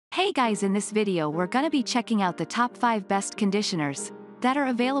Hey guys, in this video we're gonna be checking out the top 5 best conditioners that are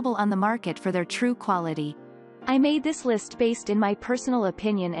available on the market for their true quality. I made this list based in my personal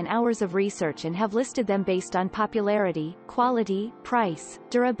opinion and hours of research and have listed them based on popularity, quality, price,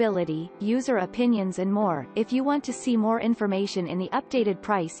 durability, user opinions and more. If you want to see more information in the updated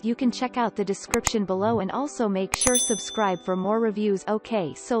price, you can check out the description below and also make sure subscribe for more reviews.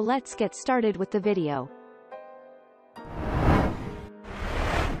 Okay, so let's get started with the video.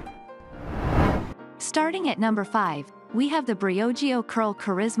 Starting at number 5, we have the Briogeo Curl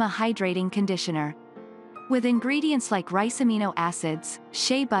Charisma Hydrating Conditioner. With ingredients like rice amino acids,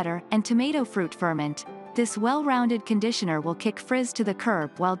 shea butter, and tomato fruit ferment, this well-rounded conditioner will kick frizz to the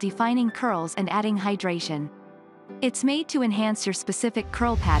curb while defining curls and adding hydration. It's made to enhance your specific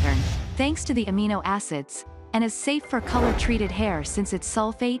curl pattern, thanks to the amino acids, and is safe for color-treated hair since it's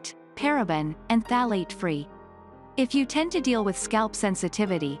sulfate, paraben, and phthalate-free. If you tend to deal with scalp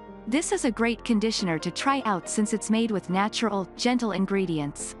sensitivity, this is a great conditioner to try out since it's made with natural, gentle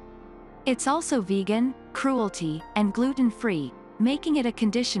ingredients. It's also vegan, cruelty, and gluten-free, making it a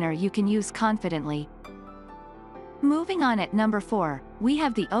conditioner you can use confidently. Moving on at number 4, we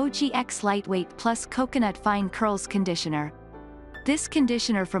have the OGX Lightweight Plus Coconut Fine Curls Conditioner. This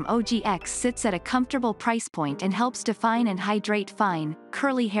conditioner from OGX sits at a comfortable price point and helps define and hydrate fine,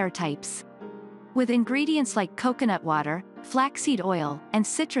 curly hair types. With ingredients like coconut water, flaxseed oil, and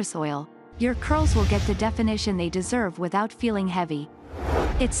citrus oil, your curls will get the definition they deserve without feeling heavy.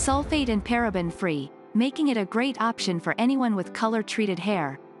 It's sulfate and paraben-free, making it a great option for anyone with color-treated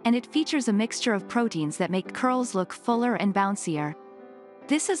hair, and it features a mixture of proteins that make curls look fuller and bouncier.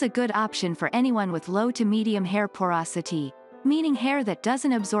 This is a good option for anyone with low to medium hair porosity, meaning hair that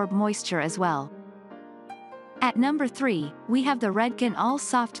doesn't absorb moisture as well. At number 3, we have the Redken All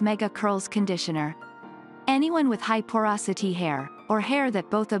Soft Mega Curls Conditioner. Anyone with high porosity hair, or hair that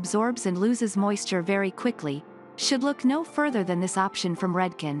both absorbs and loses moisture very quickly, should look no further than this option from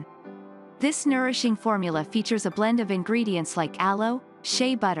Redken. This nourishing formula features a blend of ingredients like aloe,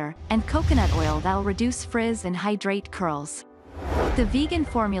 shea butter, and coconut oil that'll reduce frizz and hydrate curls. The vegan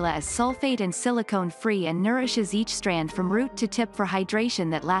formula is sulfate and silicone-free and nourishes each strand from root to tip for hydration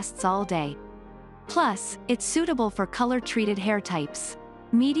that lasts all day. Plus, it's suitable for color-treated hair types.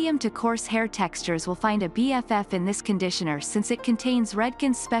 Medium to coarse hair textures will find a BFF in this conditioner since it contains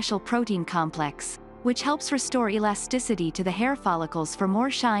Redken's special protein complex, which helps restore elasticity to the hair follicles for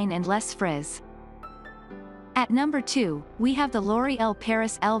more shine and less frizz. At number 2, we have the L'Oréal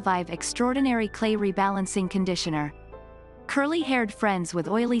Paris Elvive Extraordinary Clay Rebalancing Conditioner. Curly-haired friends with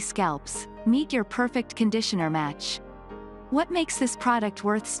oily scalps, meet your perfect conditioner match. What makes this product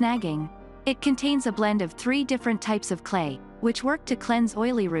worth snagging? It contains a blend of 3 different types of clay, which work to cleanse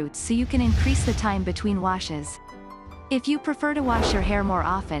oily roots so you can increase the time between washes. If you prefer to wash your hair more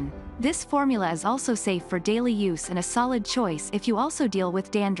often, this formula is also safe for daily use and a solid choice if you also deal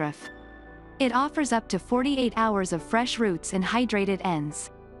with dandruff. It offers up to 48 hours of fresh roots and hydrated ends.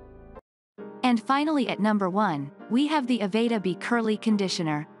 And finally at number 1, we have the Aveda Be Curly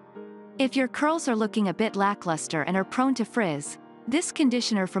Conditioner. If your curls are looking a bit lackluster and are prone to frizz, this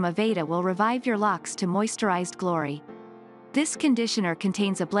conditioner from Aveda will revive your locks to moisturized glory. This conditioner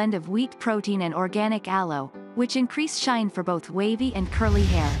contains a blend of wheat protein and organic aloe, which increase shine for both wavy and curly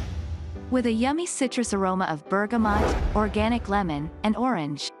hair. With a yummy citrus aroma of bergamot, organic lemon, and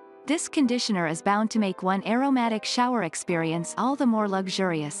orange, this conditioner is bound to make one aromatic shower experience all the more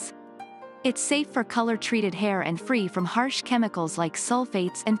luxurious. It's safe for color-treated hair and free from harsh chemicals like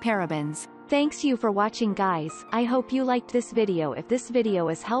sulfates and parabens. Thanks you for watching guys, I hope you liked this video. If this video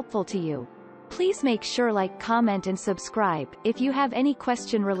is helpful to you, please make sure like, comment and subscribe. If you have any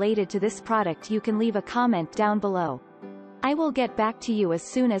question related to this product you can leave a comment down below. I will get back to you as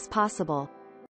soon as possible.